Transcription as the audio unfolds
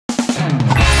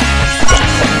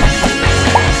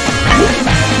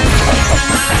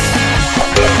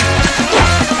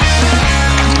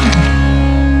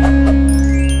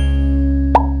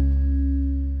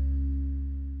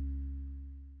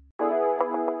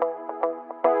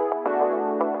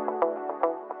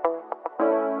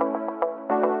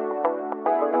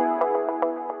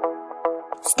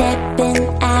Stepping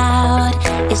out,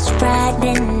 it's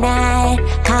Friday night.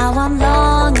 How I'm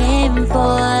longing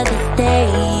for this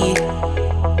day.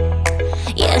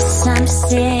 Yes, I'm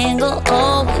single,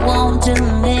 oh, we want to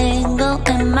mingle,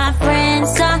 and my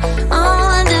friends are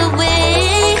on the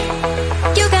way.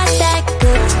 You got that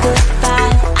good, good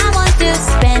vibe. I want to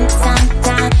spend some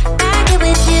time back here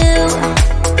with you.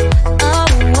 Oh,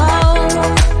 whoa.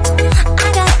 I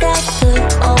got that good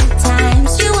old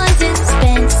times. You want to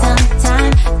spend some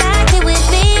time back here with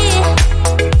me.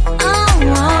 Oh,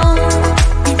 whoa.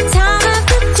 And time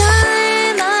after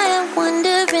time, I am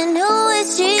wondering who is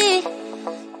she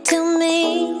to me.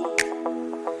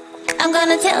 I'm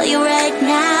gonna tell you right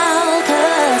now,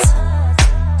 'cause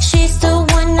she's the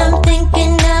one I'm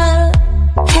thinking of.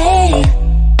 Hey,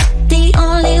 the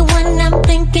only one I'm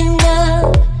thinking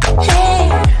of. Hey,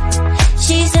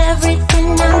 she's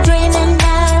everything I'm dreaming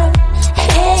of.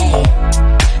 Hey,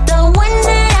 the one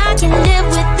that I can live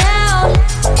without.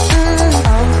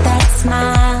 Oh, that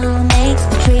smile makes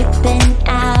me tripping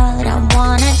out. I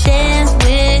wanna dance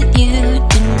with you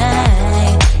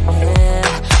tonight. Yeah,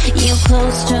 you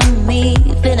close to me,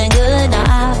 feeling good.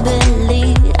 I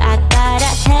believe I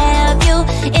gotta have you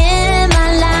in my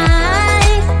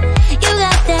life. You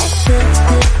got that good,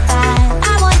 good vibe.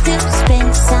 I want to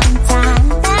spend some time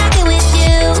back here with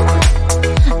you.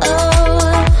 Oh,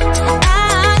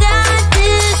 I got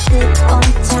this good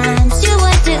old times. You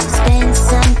want to spend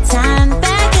some time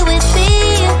back here with me.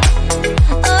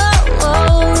 Oh,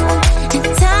 oh. And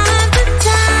time after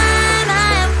time, I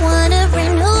am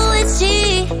wondering who is she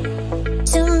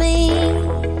to me.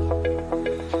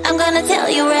 I'm gonna tell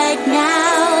you right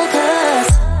now, 'cause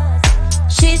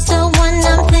she's the one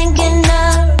I'm thinking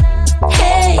of.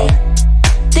 Hey,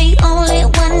 the only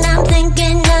one I'm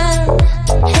thinking of.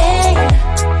 Hey,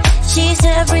 she's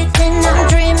everything I'm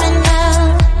dreaming of.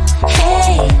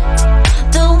 Hey,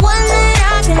 the one that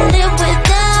I can live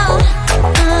without.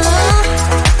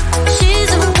 She's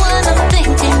the one I'm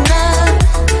thinking of.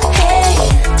 Hey,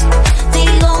 the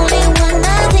only one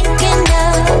I'm thinking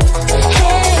of.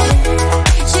 Hey,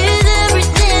 she's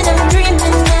everything I'm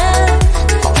dreaming of.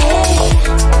 Hey,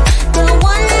 the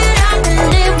one that I can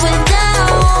live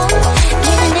without.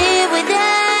 Can live without.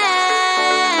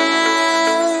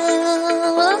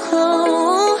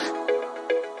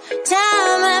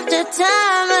 Time after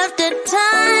time after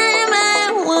time,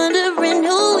 I'm wondering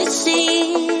who is she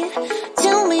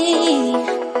to me.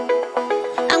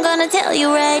 I'm gonna tell you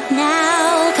right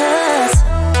now, 'cause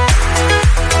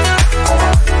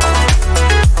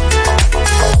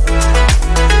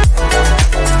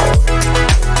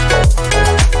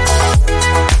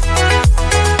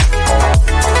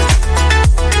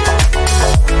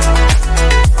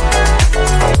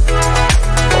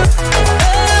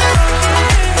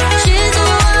she's the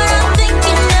one I'm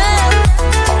thinking of.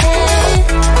 Hey,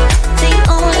 the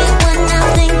only one I'm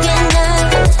thinking of.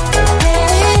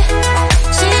 Hey,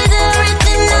 she's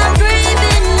everything I'm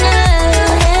dreaming of.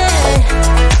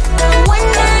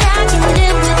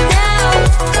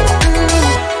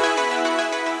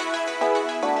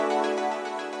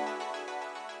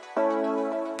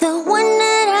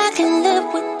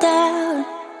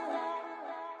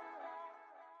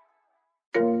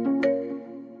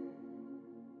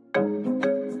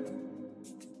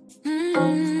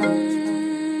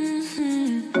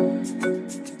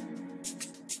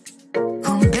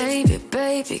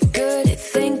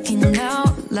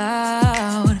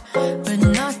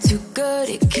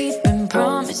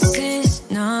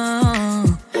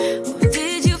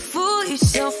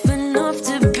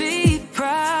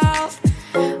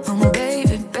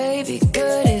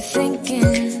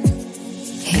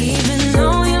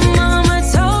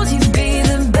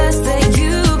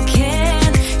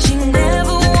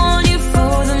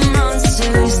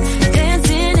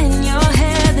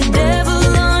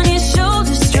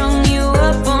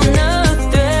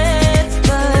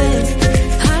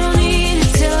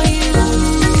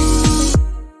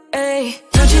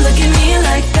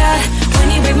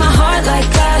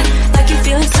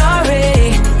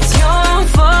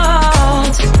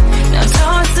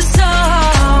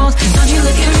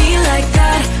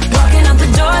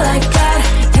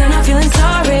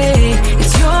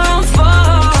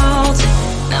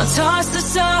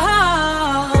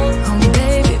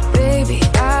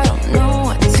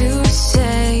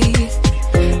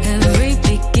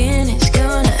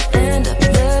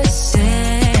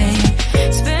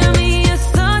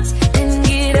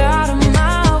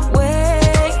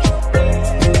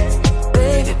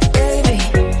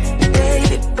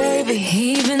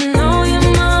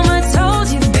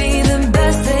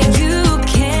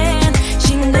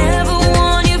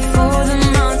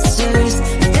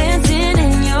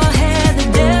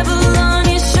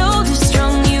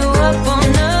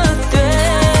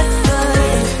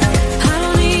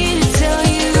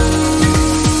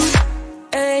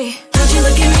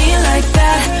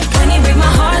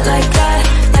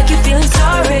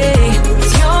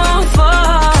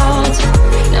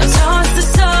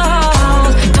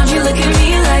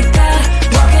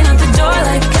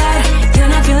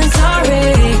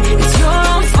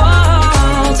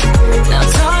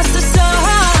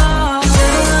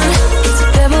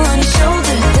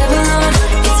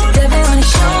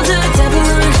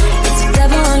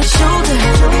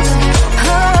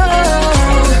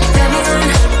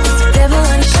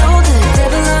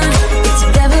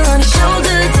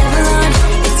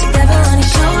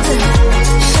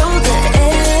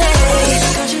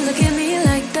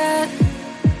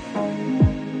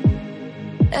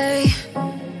 Hey,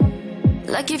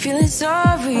 like you're feeling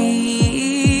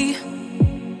sorry.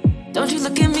 Don't you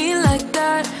look at me like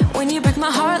that when you break my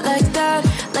heart like that.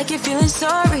 Like you're feeling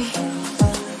sorry,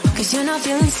 'cause you're not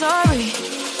feeling sorry.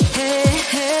 Hey,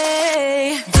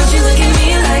 hey, don't you look at me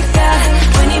like that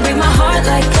when you break my heart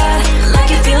like that. Like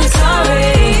you're feeling sorry,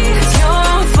 it's your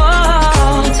own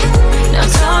fault. Now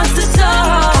talk's the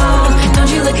soul.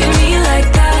 Don't you look at me like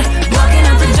that, walking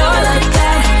out the door like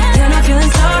that. You're not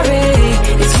feeling sorry,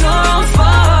 it's your own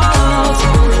fault.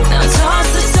 Now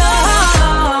talk's the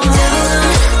soul. Devil on,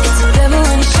 it's a devil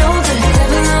on your shoulder.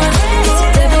 Devil on, it's a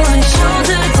devil on your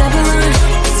shoulder. Devil on,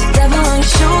 it's a devil on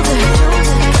your shoulder.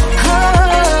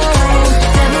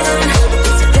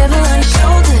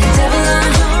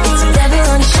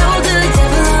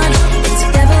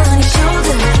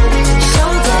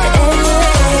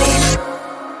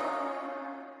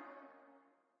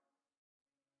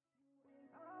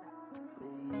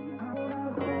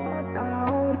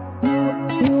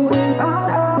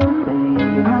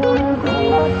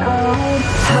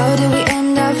 How did we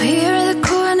end up here in the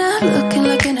corner, looking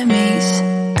like enemies?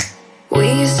 We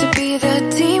used to be the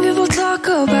team people talk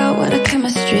about, what a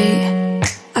chemistry.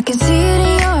 I can see it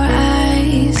in your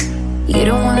eyes. You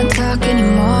don't wanna talk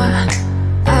anymore.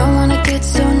 I wanna get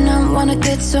so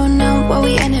numb while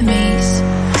we enemies.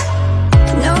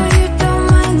 No, you don't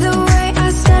mind the way I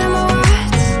say my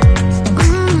words.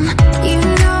 You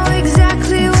know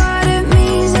exactly what it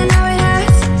means and how it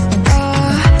hurts.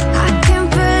 Oh, I can't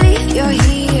believe you're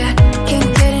here.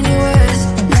 Can't get any worse.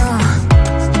 No,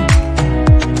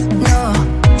 no.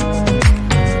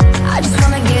 I just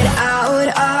wanna get out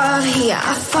of here.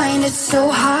 I find it so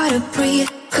hard to breathe,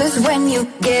 'cause when you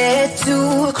get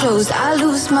too close, I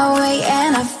lose my way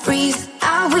and I freeze.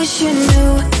 I wish you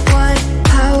knew what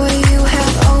power you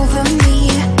have over me,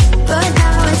 but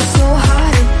now it's so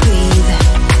hard to breathe.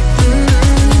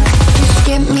 Just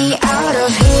get me out of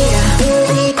here.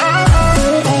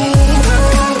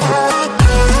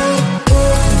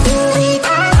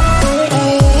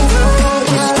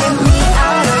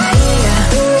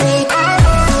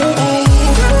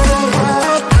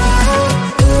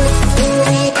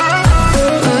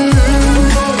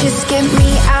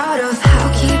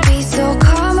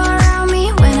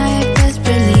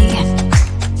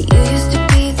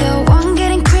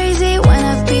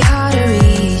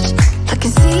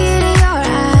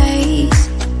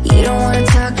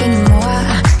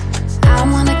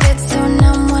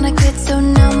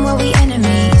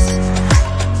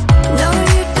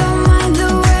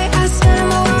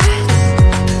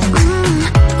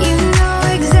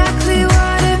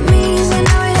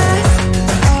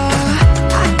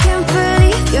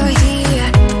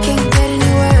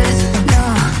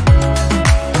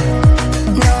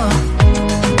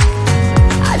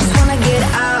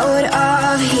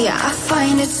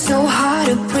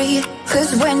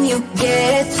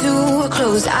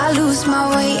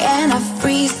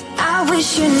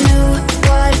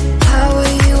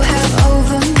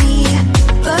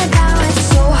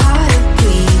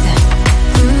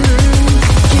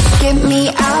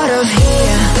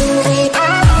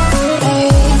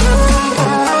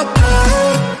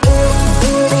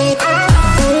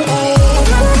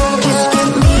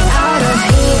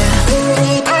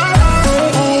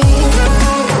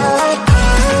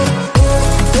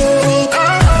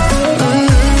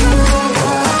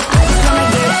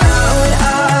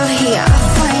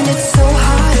 It's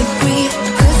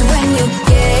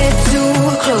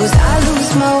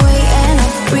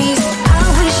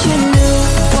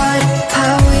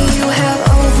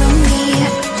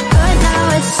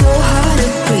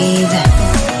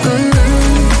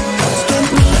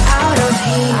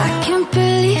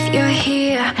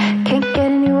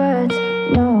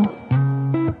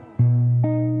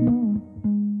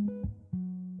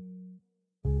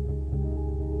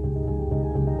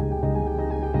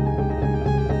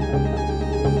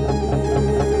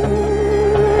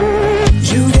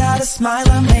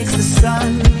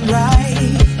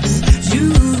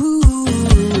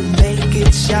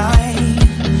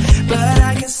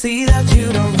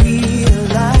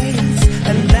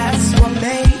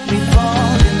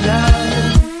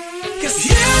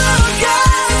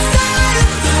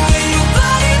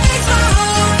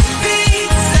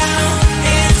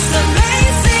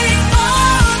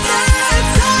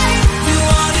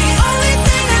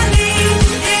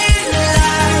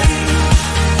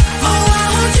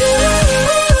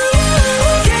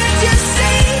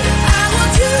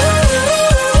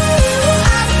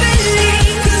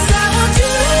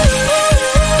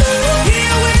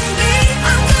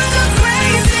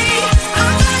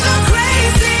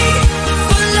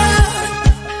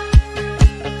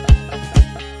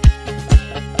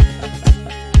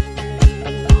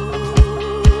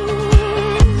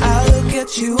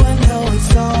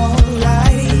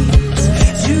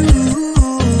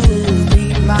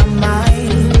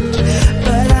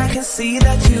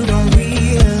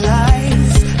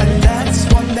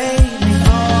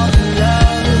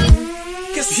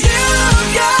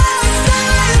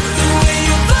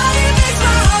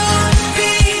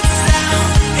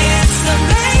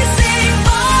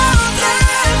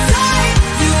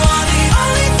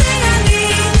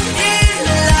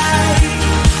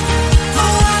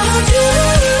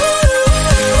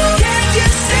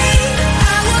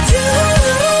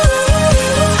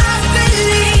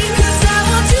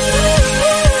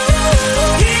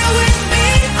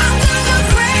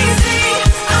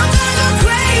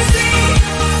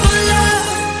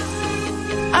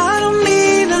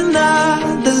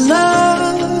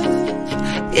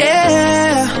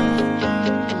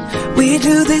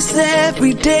 'cause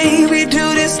every day we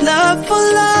do this love for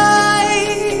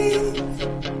life.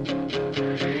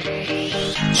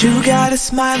 You got a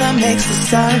smile that makes the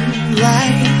sun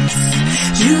rise.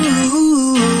 You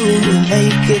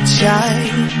make it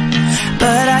shine,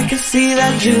 but I can see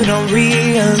that you don't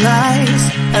realize,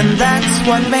 and that's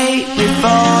what made me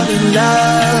fall in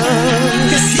love.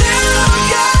 'Cause you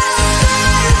got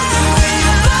the way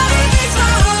your body makes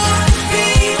my heart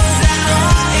beat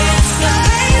sound. It's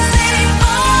amazing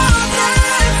all the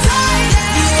time.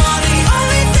 You are the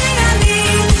only thing I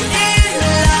need in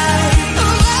life.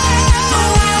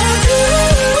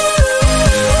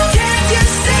 Can't you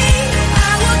see?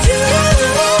 I want you.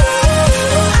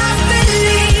 I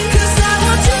believe 'cause I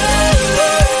want you.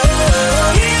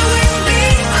 Here with me,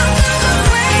 I'm gonna go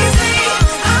crazy.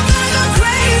 I'm gonna go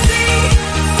crazy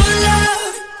for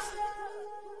love.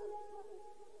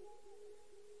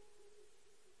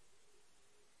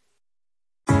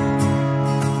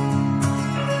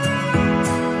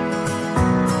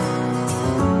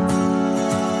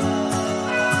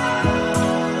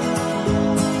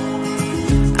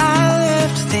 I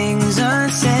left things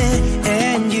unsaid,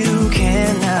 and you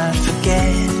cannot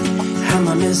forget how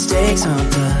my mistakes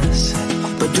haunt us,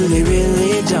 but do they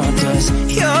really daunt us?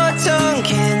 Your tongue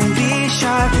can be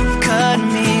sharp, cut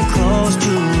me close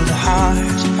to the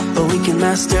heart, but we can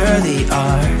master the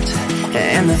art.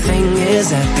 And the thing is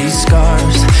that these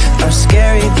scars are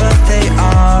scary, but they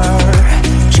are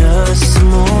just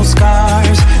some old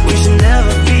scars. We should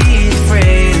never be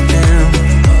afraid of them.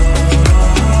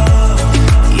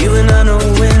 You and I know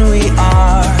when we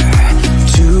are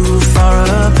too far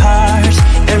apart,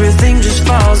 everything just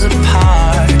falls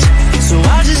apart. So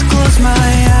I just close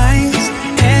my eyes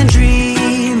and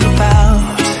dream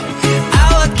about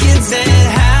our kids and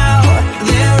how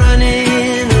they're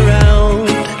running around.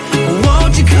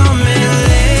 Won't you come and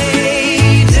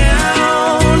lay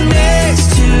down next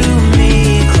to me?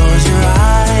 Close your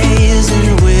eyes and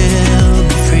we'll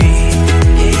be free.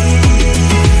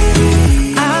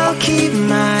 I'll keep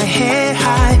my head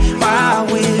high while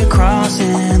we're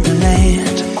crossing the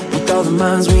land. With all the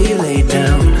minds we lay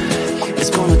down,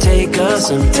 it's gonna take us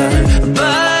some time,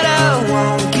 but I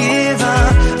won't give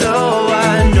up, though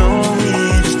I know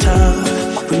it's tough.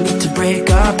 We need to break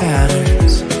our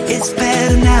patterns. It's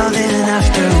better now than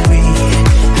after we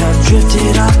have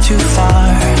drifted off too far.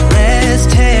 Let's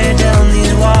tear down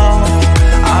these walls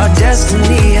our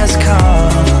destiny has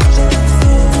called.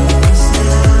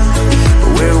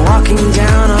 We're walking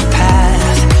down a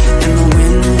path, and the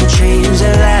wind will change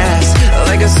at last,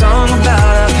 like a song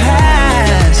about our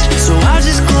past. So I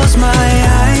just close my